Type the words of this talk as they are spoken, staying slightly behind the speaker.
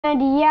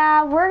And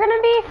yeah, we're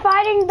gonna be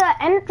fighting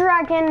the End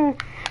Dragon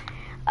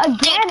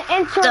again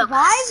in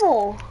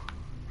survival.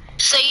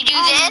 So you do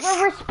this?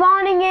 We're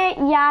respawning it.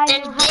 Yeah, I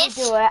then know how to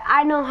do it.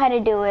 I know how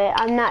to do it.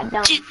 I'm not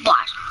dumb.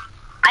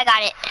 I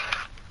got it.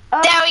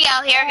 Okay. There we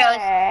go. Here it goes.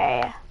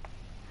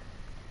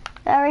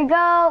 There we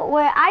go.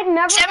 Wait, I'd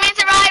never. Send me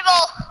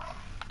survival.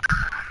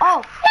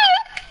 Oh.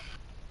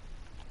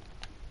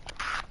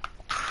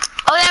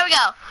 Oh, there we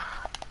go.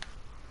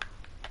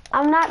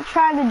 I'm not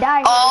trying to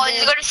die. Oh, this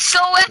is gonna be so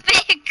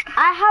epic.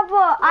 I have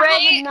a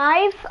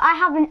knife. I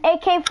have an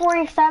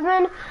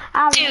AK-47. I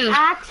have an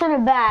axe and a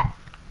bat.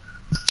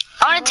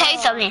 I want to tell you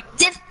something.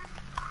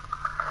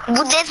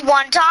 This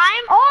one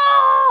time,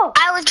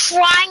 I was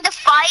trying to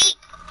fight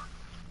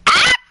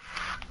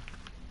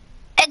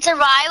in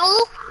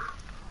survival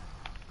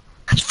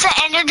the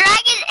Ender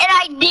Dragon, and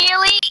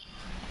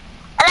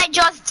I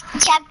just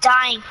kept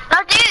dying.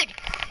 No, dude.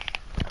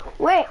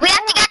 Wait. We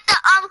have to get the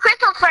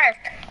crystal first.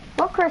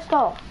 What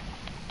crystal?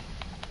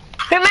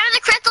 Remember the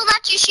crystal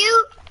that you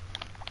shoot?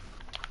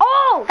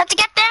 Oh! Have to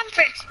get them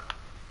first.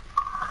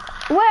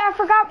 Wait, I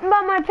forgot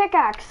about my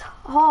pickaxe.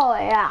 Oh,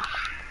 yeah.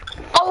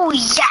 Oh,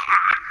 yeah.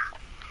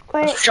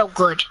 Wait. It's so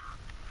good.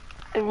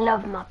 I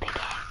love my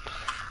pickaxe.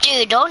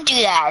 Dude, don't do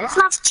that. That's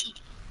not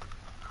cheating.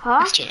 Huh?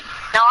 That's cheating.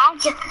 No, I'm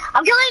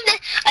killing this.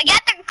 I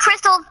got the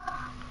crystal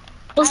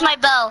with my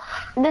bow.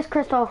 This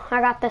crystal. I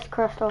got this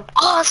crystal.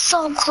 Oh,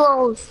 so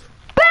close.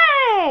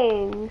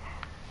 Bang!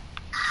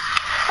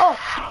 Oh.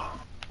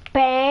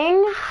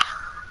 Bang.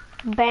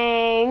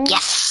 Bang.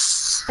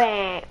 Yes.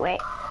 Bang.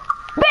 Wait.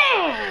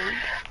 Bang!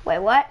 Wait,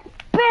 what?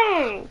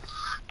 Bang!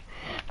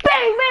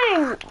 Bang,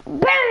 bang!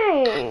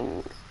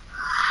 Bang!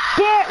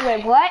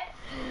 Wait, what?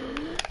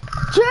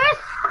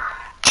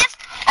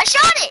 I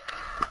shot it!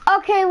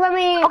 Okay, let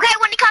me... Okay,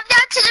 when he comes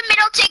down to the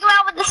middle, take him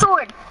out with the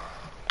sword.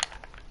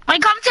 When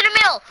he comes to the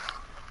middle.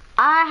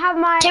 I have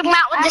my... Take him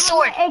out with the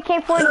sword.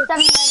 AK-47.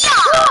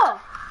 Yeah.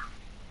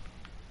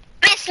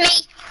 Miss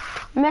me.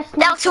 Missed me.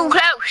 That was too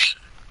close.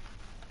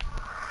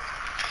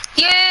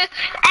 You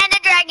and the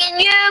dragon,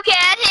 you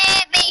can't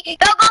hit me.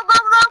 Go, go, go,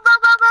 go, go,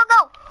 go, go,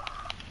 go.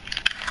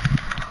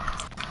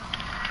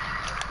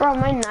 Bro,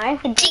 my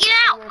knife is take it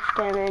out.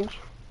 Damage.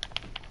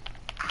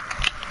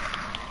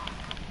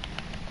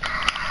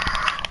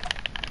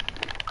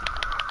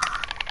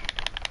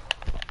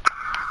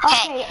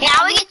 Okay,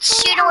 now we can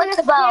shoot it with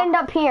the bow. Stand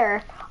up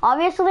here.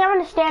 Obviously, I'm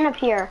gonna stand up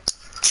here.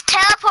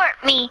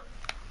 Teleport me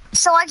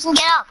so I can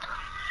get up.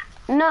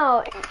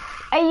 No,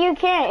 you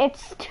can't.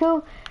 It's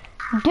too...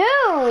 Dude!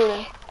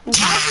 Why did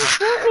you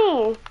shoot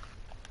me?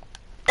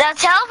 They'll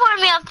teleport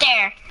me up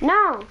there.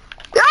 No.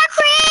 You're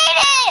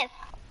creative!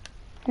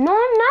 No,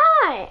 I'm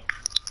not.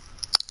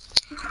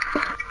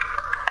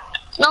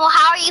 No,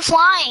 how are you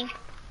flying?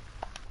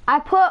 I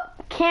put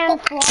can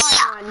fly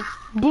on.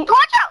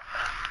 Watch out!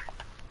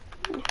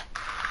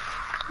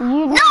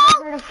 You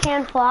never heard of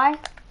can fly?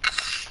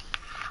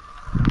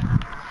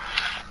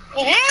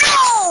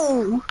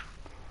 No!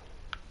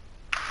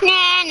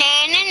 Nah,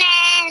 nah, nah,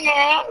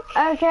 nah,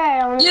 nah. Okay.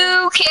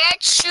 You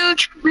can't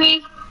shoot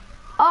me.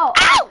 Oh.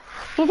 Ow!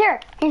 He's here.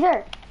 He's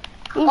here.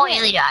 He's oh,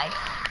 here. he died.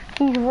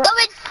 He's Go in. Go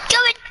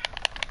in.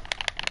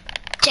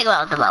 Take him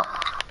out of the boat.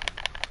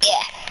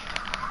 Yeah.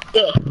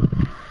 Yeah.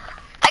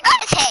 I got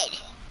his head.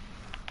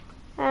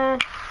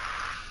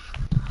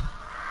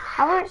 I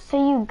wouldn't say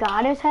you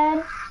got his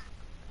head.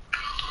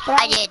 But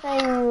I did. Say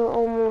you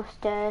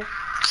almost did.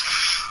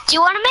 Do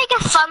you want to make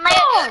a fun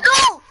layer?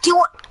 No! Do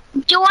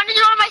you want to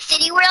join my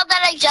city world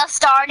that I just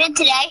started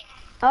today?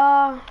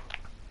 No.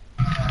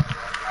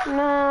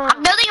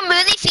 I'm building a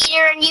movie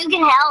theater and you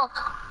can help.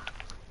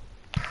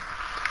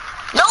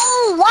 No!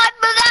 What?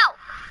 Move out!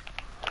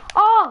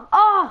 Oh!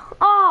 Oh!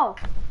 Oh!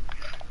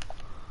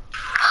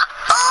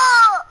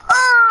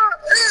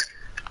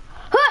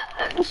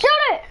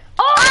 Shoot it!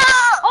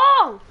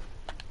 Oh!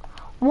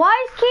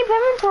 Why is keep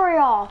inventory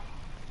off?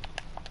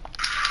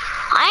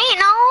 I ain't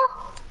know.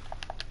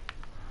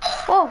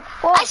 Oh!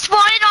 I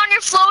spawned on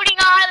your floating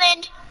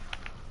island.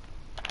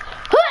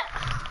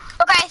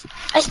 Okay,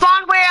 I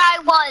spawned where I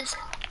was.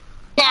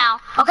 Now,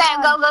 okay,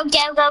 go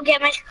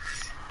get my.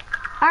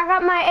 I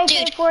got my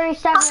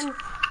AK-47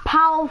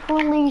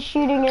 powerfully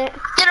shooting it.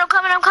 Dude, I'm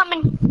coming.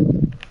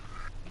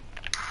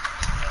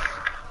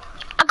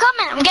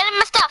 I'm getting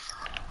my stuff.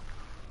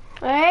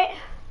 Right?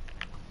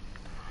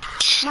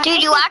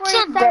 Dude, you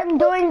actually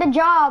doing the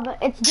job.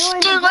 It's doing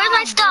the job. Dude, where's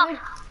my stuff? Dude.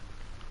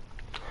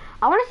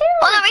 I want to see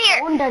if my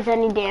phone does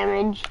any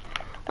damage.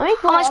 Let me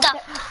pull up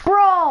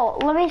Bro,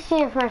 let me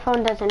see if my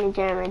phone does any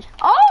damage.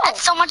 Oh!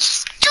 That's so much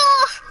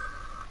stuff.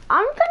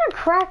 I'm gonna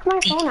crack my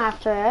phone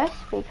after this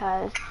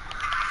because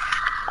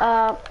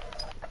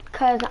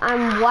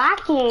I'm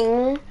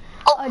whacking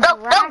a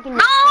dragon.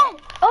 No!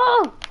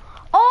 Oh!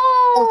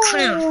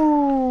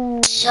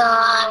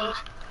 God.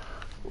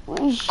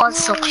 Oh,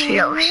 so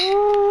close.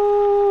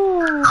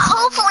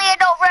 Hopefully I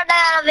don't run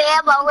out of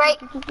ammo, right?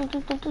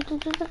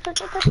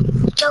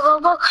 Go.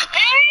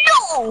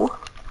 No!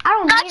 I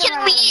don't not need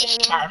gonna be this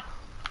time.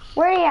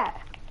 Where are you at?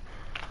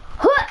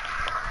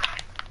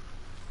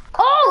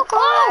 Oh,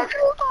 oh!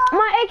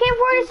 My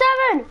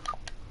AK-47!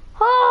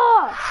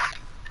 Oh!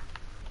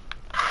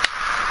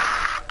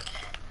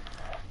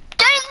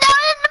 There's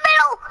down in the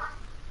middle!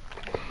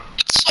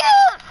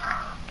 Shoot!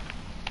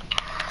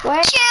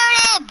 Wait. Shoot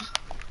him!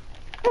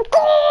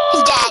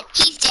 He's dead.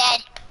 He's dead.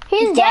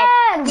 He's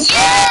dead!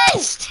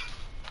 Yes!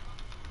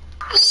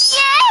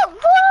 Yeah! Woo!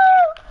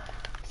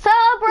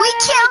 Celebrate! We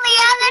killed the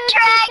other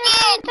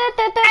dragon!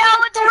 Now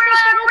it's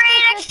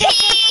XP!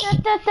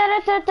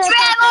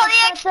 Travel the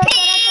XP!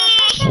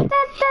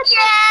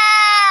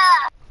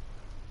 Yeah!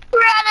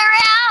 Run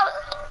around!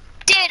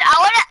 Dude,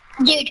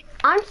 Dude,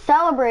 I'm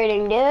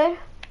celebrating, dude.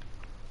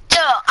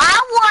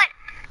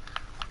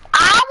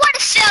 I want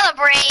to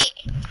celebrate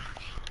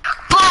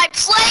by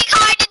playing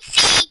hide and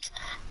seek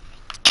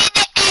in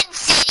the end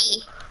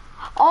city.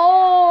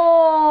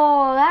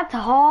 Oh, that's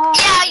hard.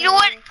 Yeah, you know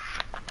what?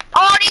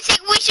 Oh, do you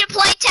think we should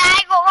play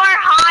tag or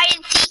hide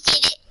and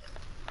seek in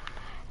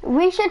it?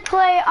 We should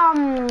play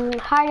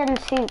hide and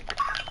seek.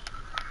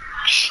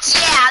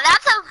 Yeah,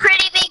 that's a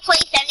pretty big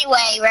place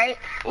anyway, right?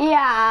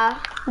 Yeah,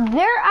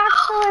 they're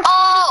actually.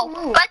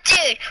 Oh, but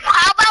dude,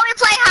 how about we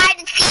play hide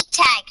and seek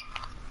tag?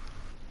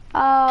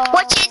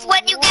 Which is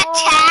when you get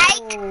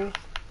tagged.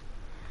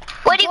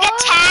 When you get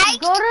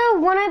tagged. Go to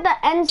one of the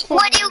end cities.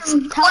 When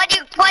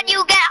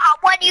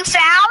you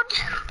found,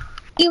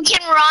 you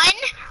can run.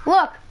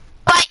 Look.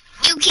 But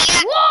you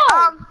can't.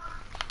 Whoa!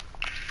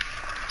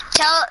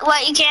 Tell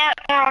what you can't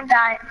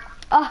die.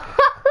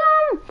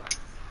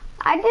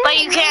 I didn't But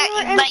you can't- know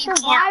you were in but you can't.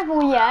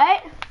 survival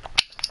yet.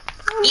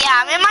 Yeah,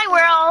 I'm in my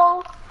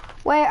world.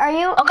 Wait, are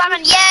you? Oh, come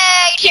on.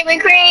 Yay, Timmy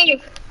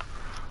Cream.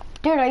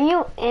 Dude, are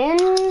you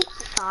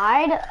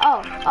inside?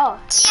 Oh.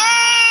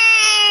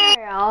 Yay!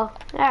 There you go.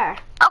 There.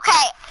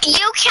 Okay,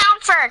 you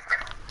count first.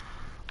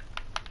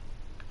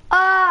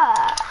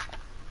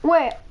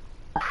 Wait.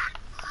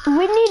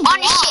 We need On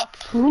the blocks. ship.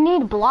 We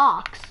need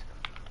blocks,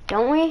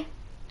 don't we?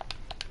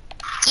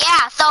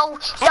 Yeah, so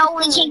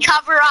we can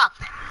cover up.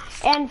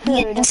 And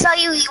food. So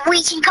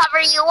we can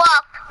cover you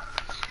up.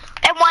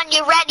 And when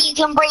you're ready, you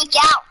can break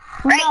out.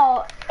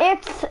 Right?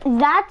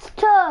 No,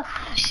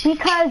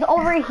 because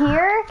over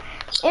here,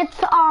 it's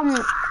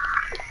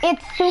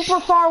super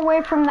far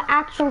away from the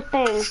actual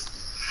thing.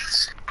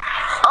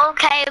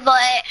 Okay,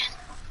 but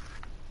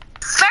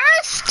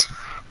first,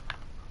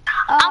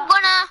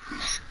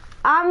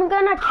 I'm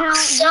gonna count.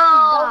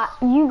 So-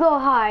 You go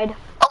hide.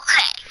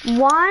 okay.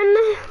 1,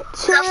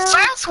 2, The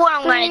first one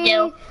I'm gonna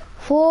do.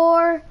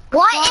 4.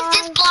 What is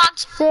this block?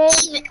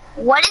 6.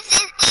 What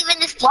is even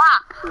this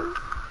block?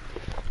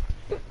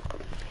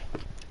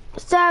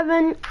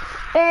 7,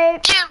 8.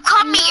 Dude,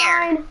 come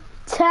here. 9,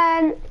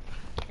 10.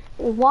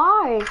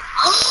 Why?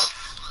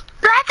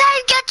 That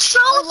guy gets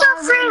shoulder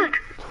 11, fruit.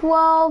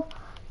 12,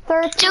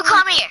 13. Dude,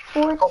 come here.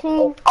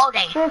 14. Oh,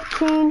 dang.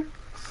 15,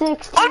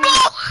 16, Oh,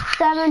 no.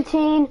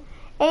 17,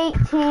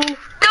 18,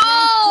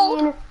 No.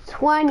 19,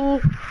 20.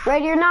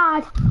 Ready or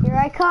not, here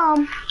I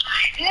come.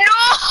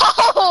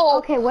 No.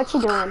 Okay, what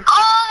you doing?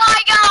 Oh,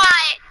 my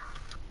God.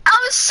 I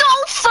was so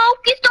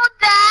focused on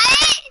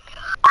that.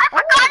 I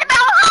forgot about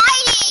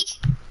hiding.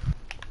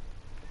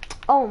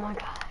 Oh my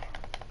god.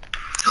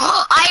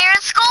 I hear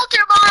a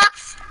sculptor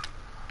box.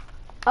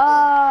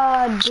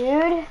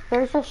 Dude,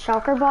 there's a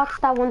shulker box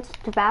that wants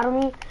to battle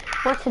me,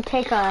 wants to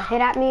take a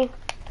hit at me.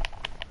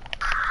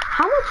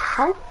 How much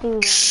health do you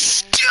have?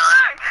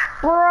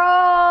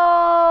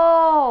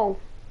 Bro!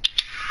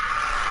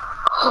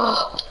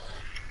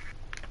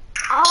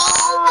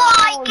 Oh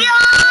my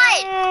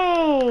god!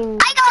 Dang.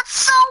 I got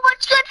so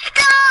much good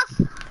stuff!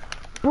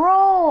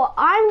 Bro,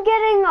 I'm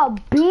getting a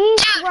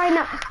beast right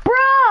now.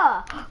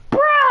 Bruh!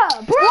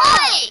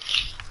 What?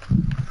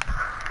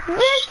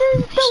 This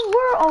is the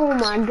world. Oh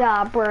my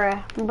god,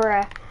 bruh.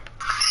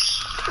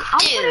 I'm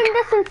putting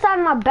this inside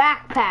my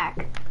backpack.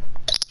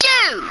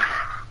 Dude!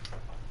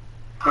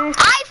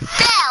 I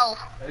fell.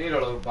 I need a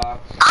little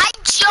box. I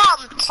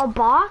jumped A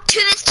box? to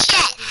this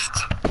chest.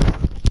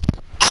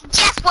 And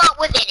guess what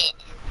was in it?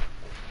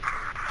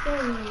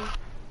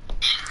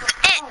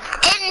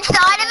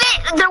 Inside of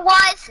it, there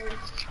was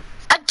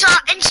a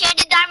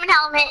enchanted diamond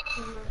helmet,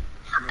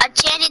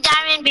 enchanted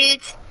diamond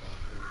boots,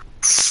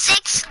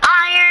 6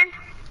 iron,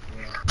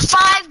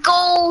 5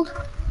 gold,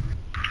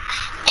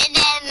 and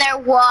then there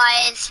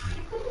was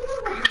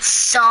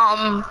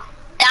some.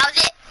 That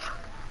was it.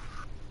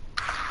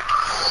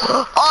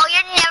 Oh,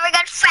 you're never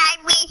gonna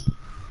frag me.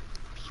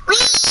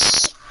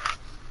 Whee!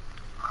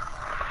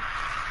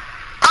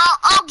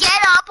 I'll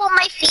get up on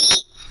my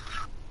feet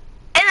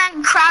and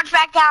then crouch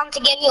back down to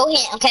give you a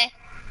hint, okay?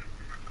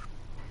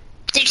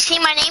 Did you see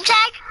my name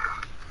tag?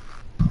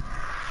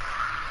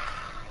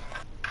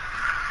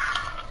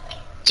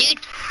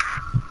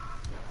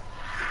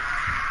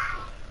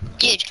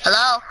 Dude,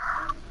 hello?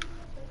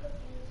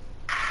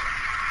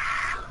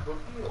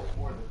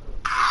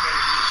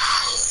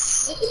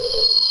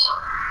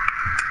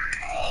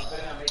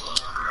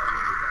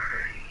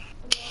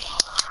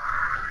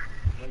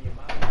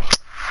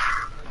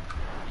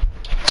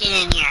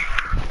 Get in here.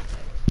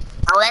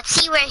 Oh, let's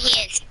see where he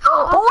is.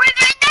 Oh,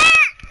 he's right there!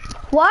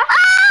 What?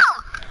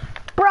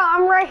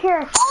 right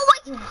here. Oh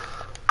wait!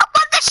 Up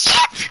on the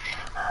ship!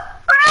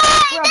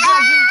 Run!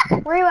 Bro,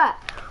 where you at?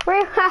 Where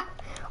you at?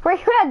 Where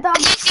you at, dog?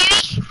 Did you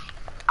see me?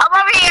 I'm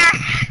over here.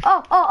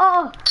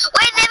 Oh.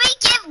 Wait, let me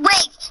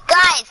wait,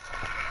 guys.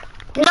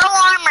 No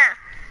armor.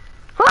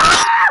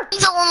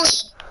 Wings only.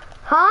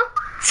 Huh?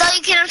 So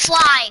you can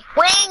fly.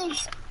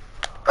 Wings.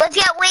 Let's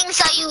get wings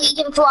so you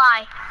can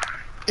fly.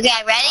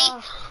 Okay,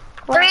 ready?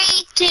 3,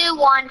 2,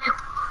 1.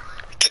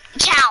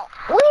 Count.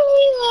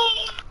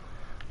 Whee!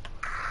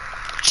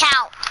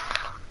 Count.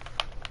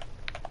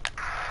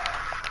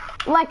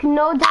 Like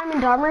no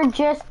diamond armor,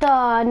 just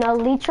an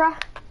elytra?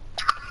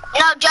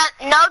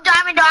 No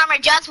diamond armor,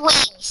 just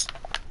wings.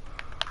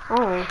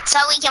 Oh. So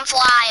we can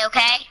fly,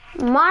 okay?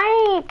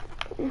 My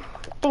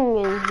thing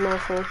is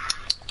missing.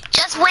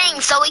 Just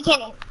wings, so we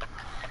can.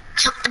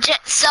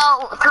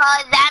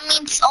 That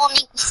means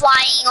only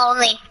flying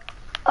only.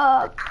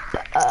 Oh,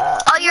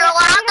 you're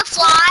allowed to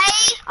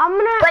fly,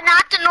 but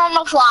not the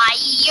normal fly.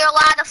 You're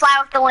allowed to fly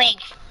with the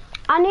wings.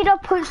 I need to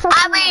put something.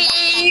 I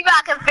believe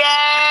I can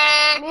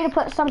fly. I need to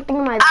put something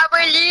in my. I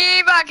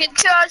believe I can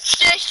touch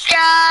the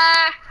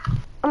sky.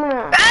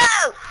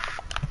 Oh!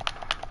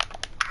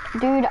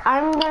 Dude,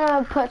 I'm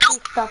gonna put some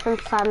stuff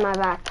inside my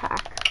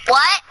backpack.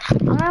 What?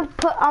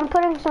 I'm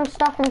putting some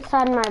stuff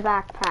inside my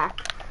backpack.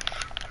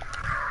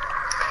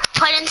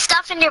 Putting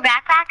stuff in your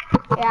backpack?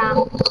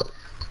 Yeah.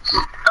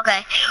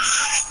 Okay.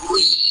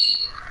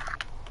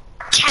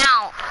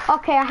 Count.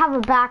 Okay, I have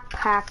a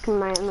backpack in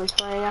my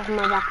inventory. I have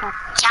my backpack.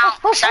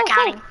 Count. Start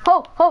counting.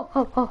 Ho.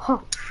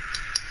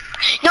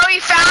 No,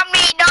 you found me.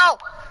 No.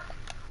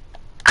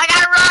 I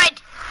gotta run.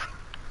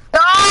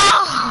 No.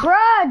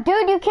 Bruh,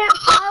 dude, you can't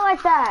fly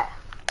like that.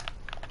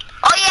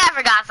 Oh yeah, I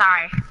forgot.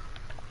 Sorry.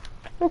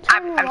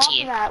 I'm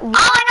cheating. Oh my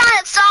god,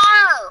 it's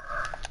Sorrow.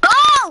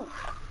 Oh.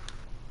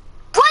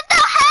 What the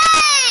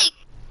heck?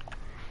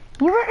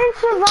 You were in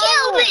survival.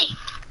 Kill me.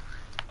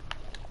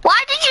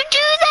 Why did you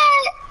do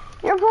that?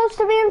 You're supposed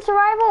to be in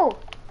survival.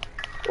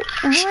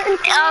 You were in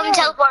survival.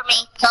 Teleport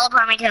me.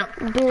 Teleport me too.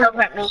 Dude,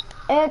 teleport me.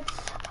 It's...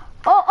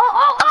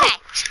 Oh.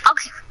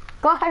 Okay.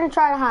 Go ahead and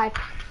try to hide.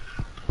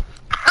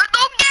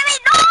 Don't get me.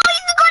 No,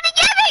 he's going to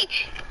get me.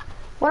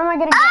 What am I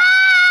gonna get?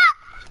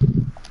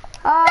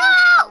 No.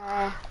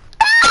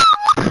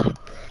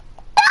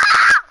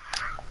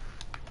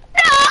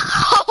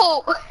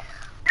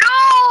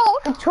 No.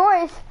 Good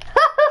choice.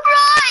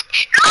 Run!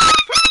 No,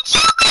 he's gonna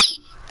kill me!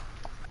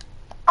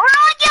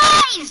 Run,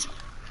 guys!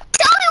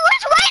 Tell me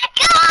which way to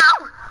go!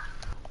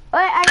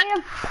 Wait,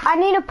 I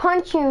need to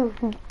punch you.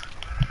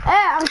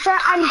 Hey, I'm trying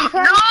to punch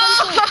you.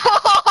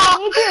 I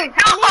need you.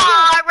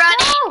 I'm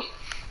running.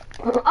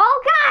 No.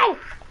 Okay.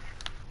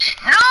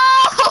 No!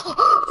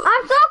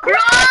 I'm so close.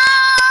 Run!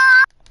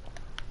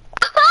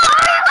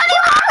 Everybody,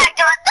 welcome back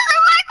to another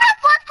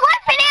Minecraft Let's Play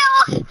video!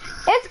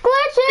 It's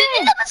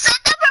glitching. This is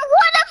episode number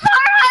 1 of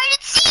our hide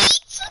and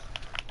seek.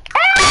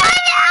 Hey,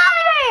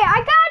 I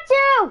got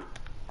you.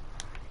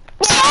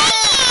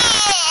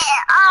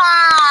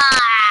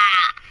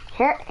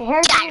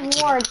 Here's a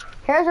reward.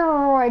 Here's a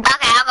reward.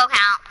 Okay, I'll go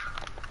count.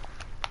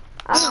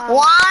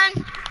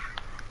 1,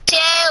 2,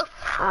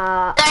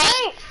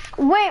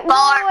 3.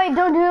 Wait,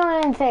 don't do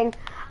anything.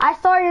 I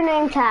saw your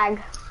name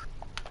tag.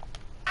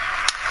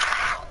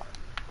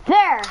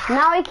 There,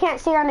 now we can't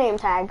see our name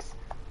tags.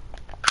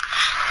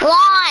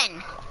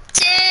 1,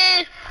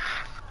 2,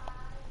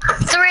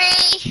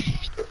 3,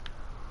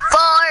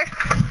 4,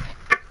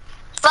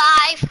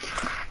 5,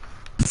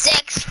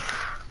 6,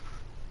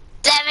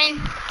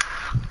 7,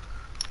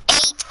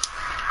 8,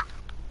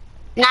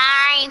 9,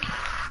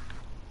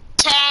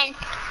 10,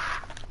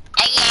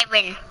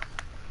 11,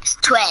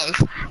 12,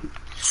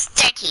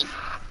 13,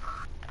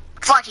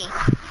 14,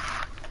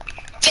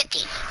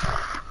 15,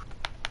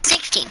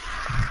 16,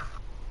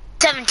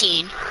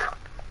 17,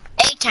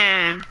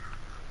 18,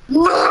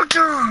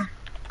 19,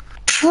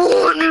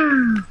 20.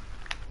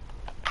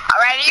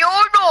 Already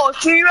or no,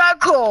 see that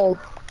code.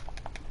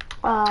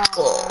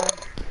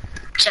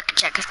 Check.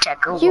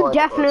 You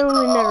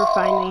definitely never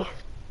find me.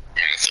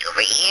 Let's see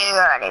over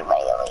here.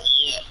 Anybody over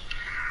here?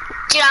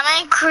 Dude,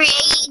 I'm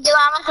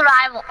a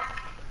survival.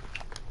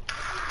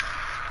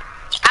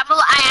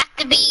 I have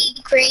to be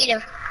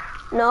creative.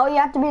 No, you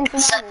have to be in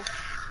survival.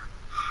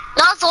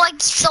 No, so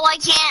I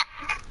can't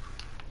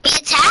be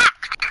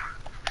attacked.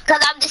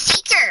 Because I'm the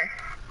seeker.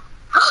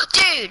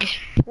 Dude.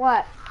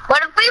 What?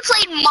 What if we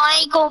played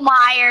Michael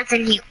Myers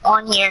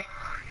on here?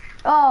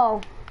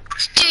 Oh.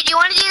 Dude, you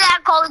want to do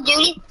that Call of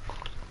Duty?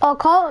 Oh,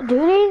 Call of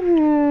Duty?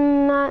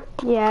 Not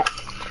yet.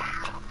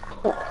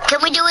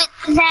 Can we do it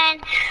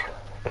then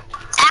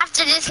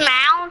after this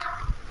mound?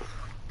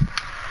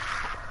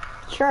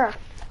 Sure.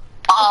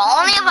 Oh,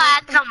 only if I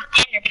had some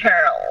ender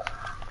pearl.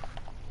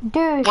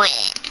 Dude.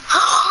 Wait,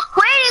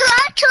 you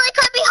actually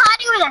could be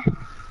hiding over there.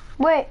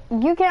 Wait,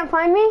 you can't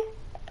find me?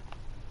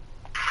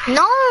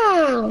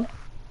 No.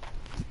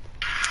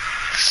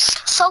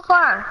 So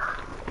far.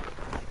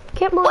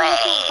 Can't believe you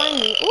can't find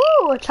me.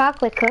 Ooh, a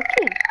chocolate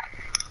cookie.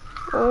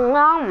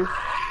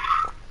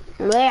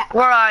 Yeah.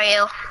 Where are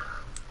you?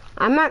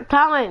 I'm not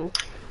telling.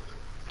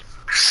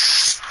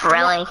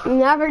 Really?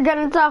 Never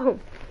gonna tell him.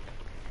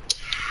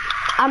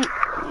 I'm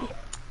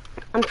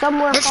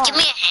somewhere Just far. give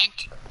me a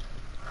hint.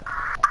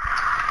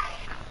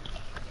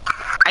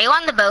 Are you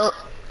on the boat?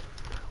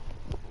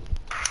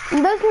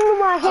 Listen to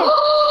my hint.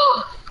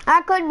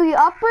 I could be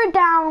up or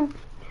down.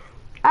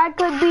 I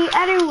could be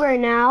anywhere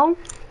now.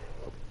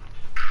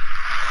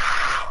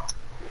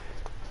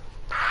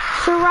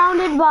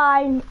 Surrounded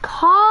by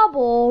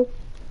cobble.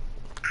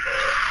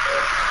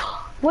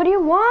 What do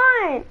you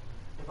want?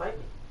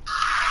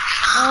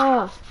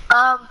 Oh.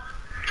 I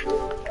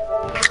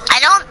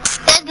don't.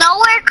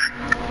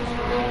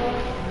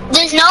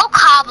 There's no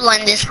cobble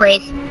in this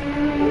place.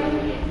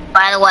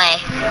 By the way.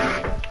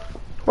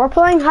 We're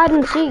playing hide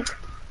and seek.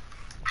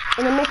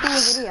 And I'm making a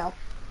video.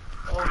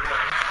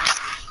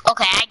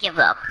 Okay, I give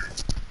up.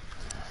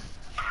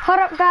 Hold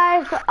up,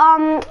 guys.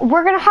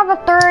 We're gonna have a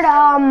third,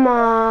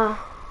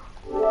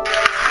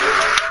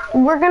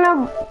 we're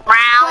gonna play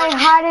Round.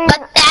 hiding.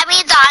 But that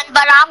means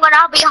but I'm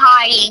gonna be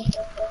hiding.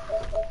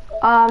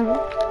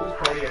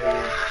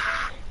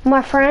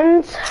 My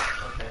friends.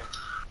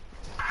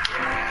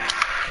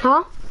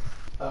 Huh?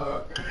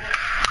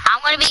 I'm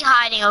gonna be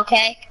hiding,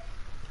 okay?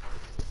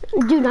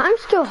 Dude, I'm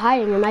still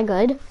hiding. Am I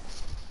good?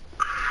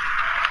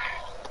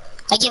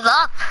 I give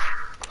up.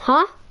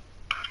 Huh?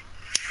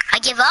 I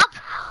give up?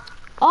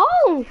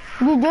 Oh,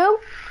 you do?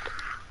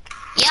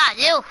 Yeah, I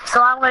do.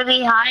 So I'm gonna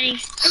be hiding.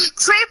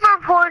 Creeper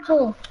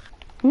portal.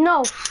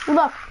 No,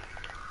 look.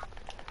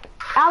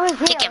 I was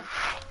Kick here. him.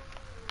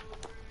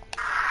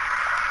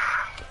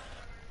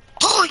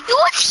 Oh, you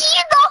were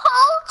here the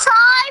whole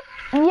time?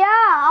 Yeah,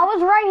 I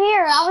was right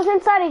here. I was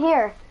inside of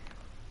here.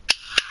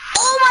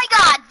 Oh my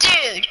god,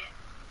 dude.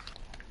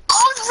 I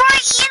was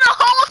right here the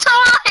whole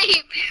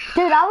time.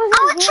 Dude, I was in I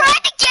was here.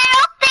 trying to get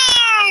up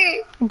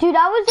there. Dude,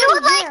 I was You in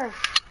were like- here.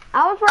 I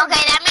was right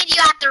Okay, that means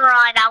you have to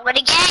run. I'm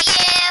gonna get you.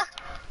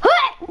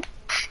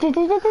 No, No.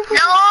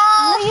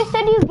 you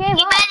said you gave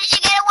You up. managed to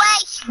get away.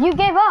 You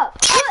gave up.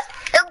 Yes.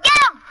 Go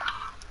get him.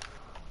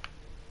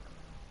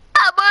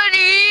 I'm gonna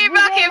eat You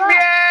my gave up.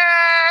 computer.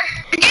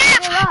 You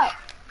gave up.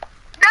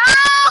 No.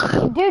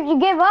 Dude, you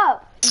gave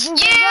up. You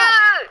gave up.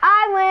 Dude.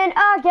 I win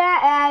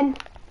again.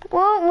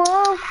 Woo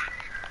woo.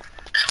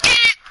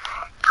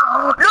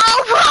 No,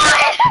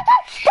 run.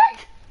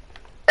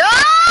 No.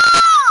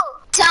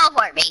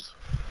 Teleport me.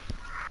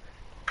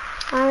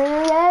 I'm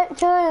gonna get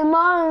to the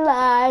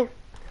moonlight.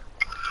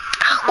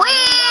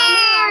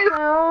 Where?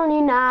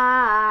 Only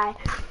night.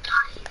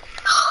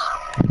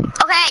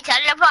 Okay,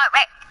 teleport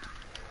me.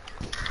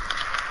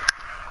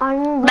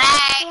 I'm gonna Bye.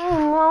 get to the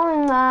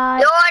moonlight.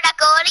 You're not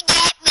gonna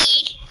get me.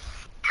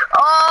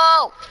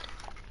 Oh.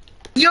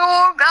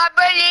 You're gonna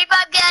believe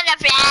I'm gonna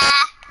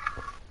fly.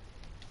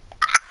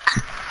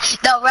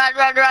 No, run.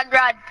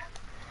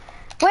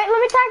 Wait,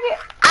 let me tag you.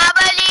 I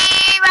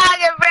believe I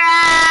can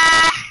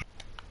fly.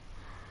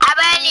 I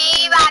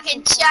believe I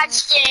can touch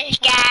the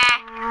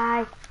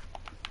sky.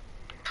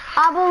 I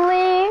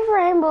believe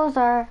rainbows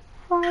are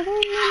floating in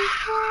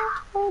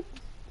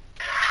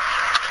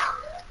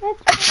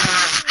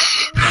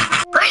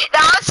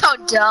That was so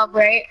dumb,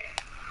 right?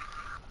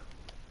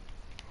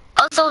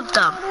 That was so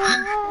dumb.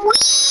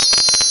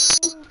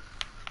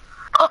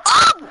 Oh,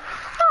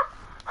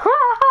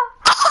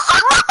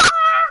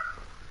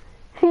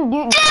 Dude,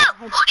 dude,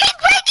 he's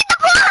breaking the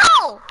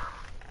portal.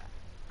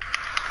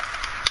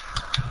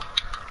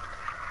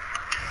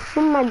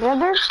 my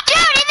brother.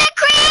 Dude, he's in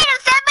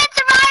creative 7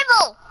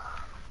 survival.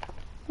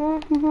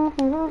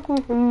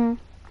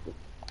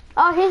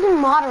 Oh, he's a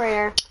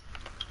moderator.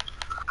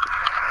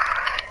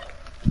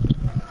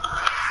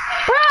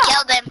 Bro!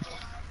 Killed him.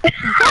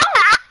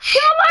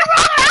 Kill my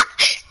brother!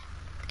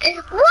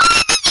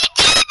 Why did you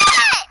do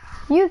that?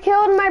 You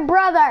killed my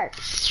brother.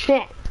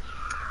 Shit.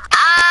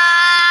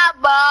 I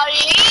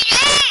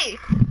believe you.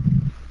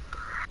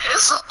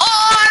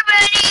 Or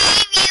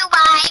believe you,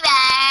 baby.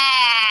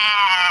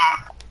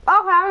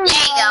 Okay, I'm There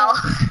you go.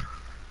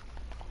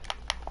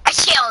 I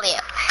killed you.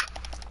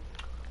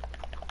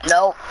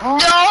 No. No.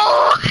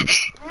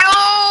 No.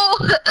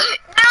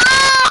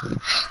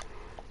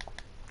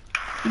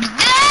 No.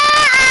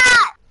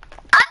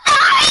 I'm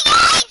sorry,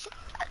 guys.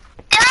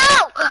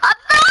 No. I'm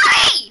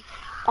sorry.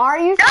 Are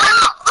you? No.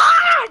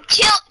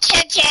 Kill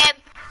him.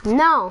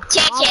 No.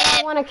 Kick I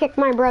it. want to kick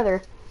my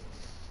brother.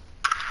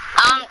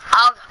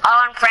 I'll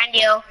unfriend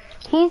you.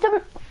 But he's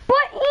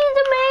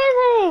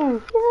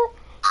amazing.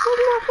 He's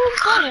my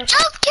favorite brother.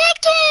 Just kick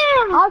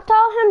him. I'll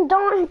tell him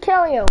don't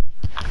kill you.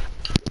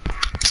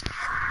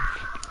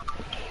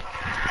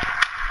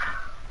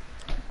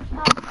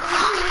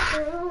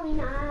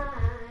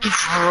 You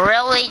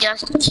really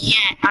just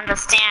can't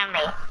understand me.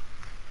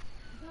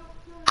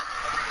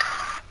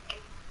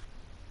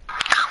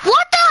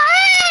 What the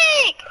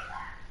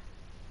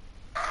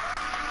heck?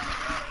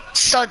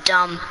 So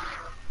dumb.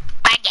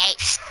 Bye,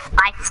 guys.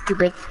 Bye,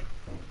 stupid.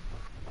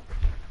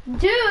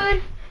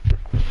 Dude.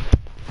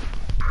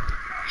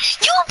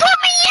 You put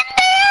me in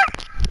there?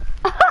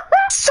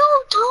 So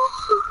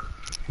dumb.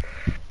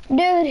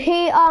 Dude,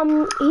 he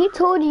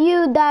told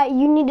you that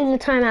you needed a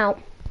timeout.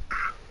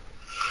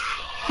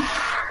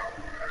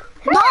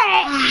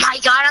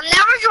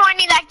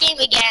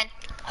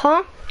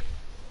 Huh?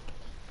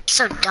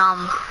 So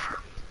dumb.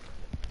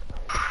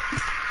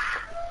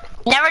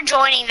 Never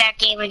joining that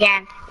game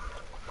again.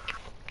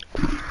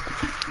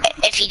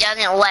 If he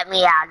doesn't let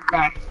me out of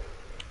there.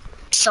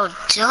 So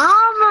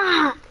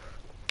dumb.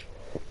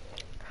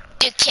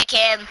 Just kick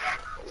him.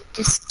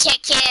 Just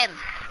kick him.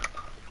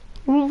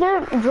 You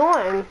didn't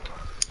join.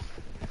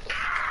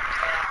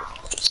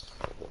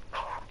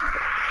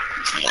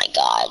 Oh my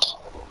god.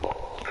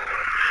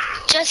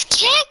 Just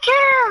kick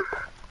him.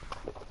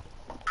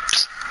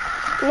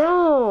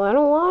 No, I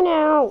don't want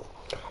out.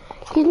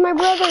 He's my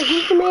brother.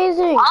 He's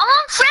amazing. I'll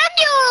unfriend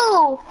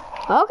you.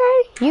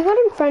 Okay, you can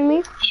unfriend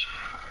me.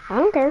 I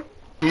don't care.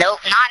 Nope,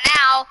 not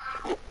now.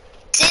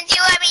 Since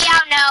you let me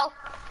out, no.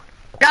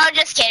 No, I'm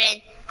just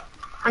kidding.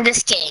 I'm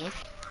just kidding.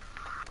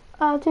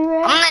 I'll do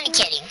it. I'm only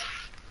kidding.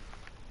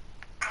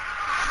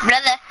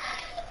 Brother.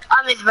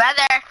 I'm his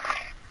brother.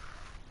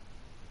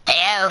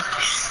 Hello.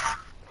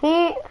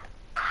 Hey.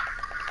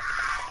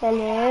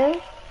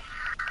 Hello.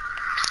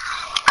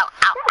 Ow,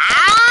 ow,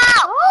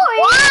 ow! Oh,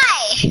 why?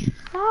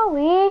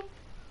 Sorry.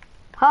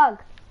 Hug.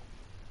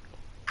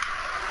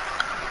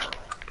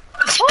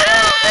 Oh,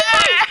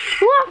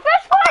 you want a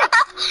fist fight?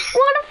 You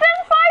want a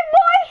fist fight,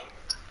 boy?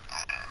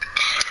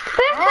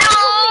 Fist fight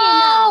with me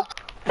now.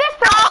 Fist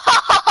fight.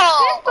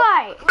 Fist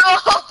fight. No,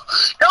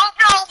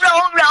 no, no,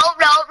 no, no,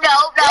 no, no,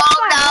 no,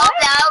 no,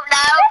 no, no,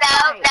 no,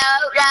 no,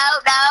 no,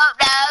 no,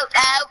 no,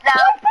 no, no.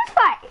 Fist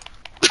fight.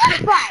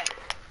 Fist fight.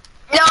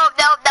 No,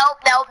 no, no,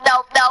 no, no,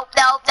 no,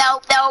 no,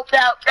 no, no,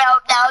 no, no,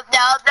 no,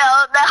 no, no,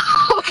 no.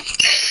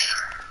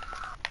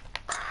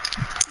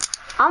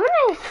 I'm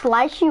gonna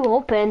slice you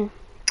open.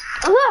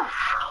 Ugh.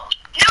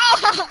 No!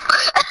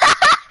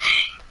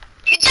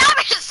 You got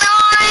me,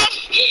 son!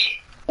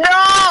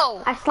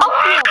 No! I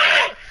sliced you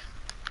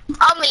open.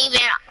 I'm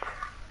leaving.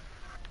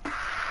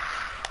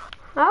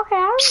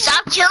 Okay.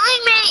 Stop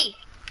killing me!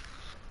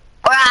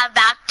 Or I'm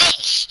about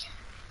fish.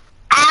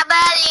 I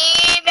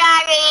believe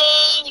I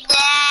believe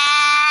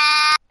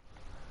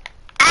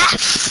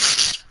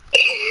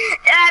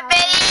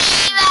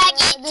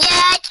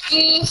I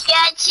can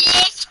touch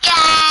the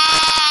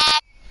sky.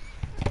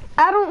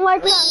 I don't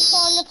like that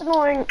song. It's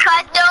annoying.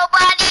 Cause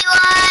nobody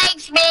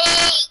likes me.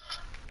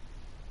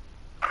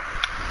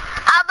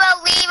 I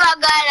believe I'm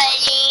gonna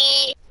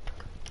leave.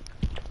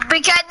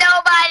 Because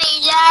nobody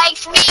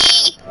likes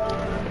me.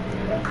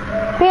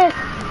 Yes.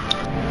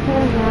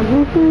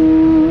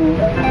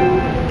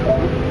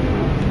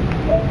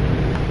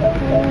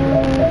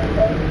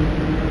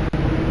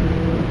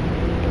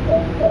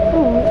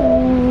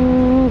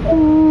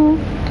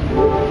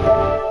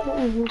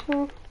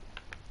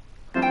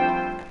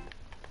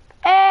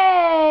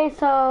 Hey,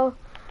 so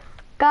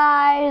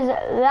guys,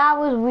 that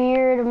was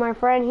weird. My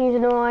friend, he's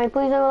annoying.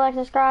 Please don't like,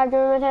 subscribe,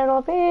 join my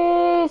channel.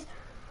 Peace.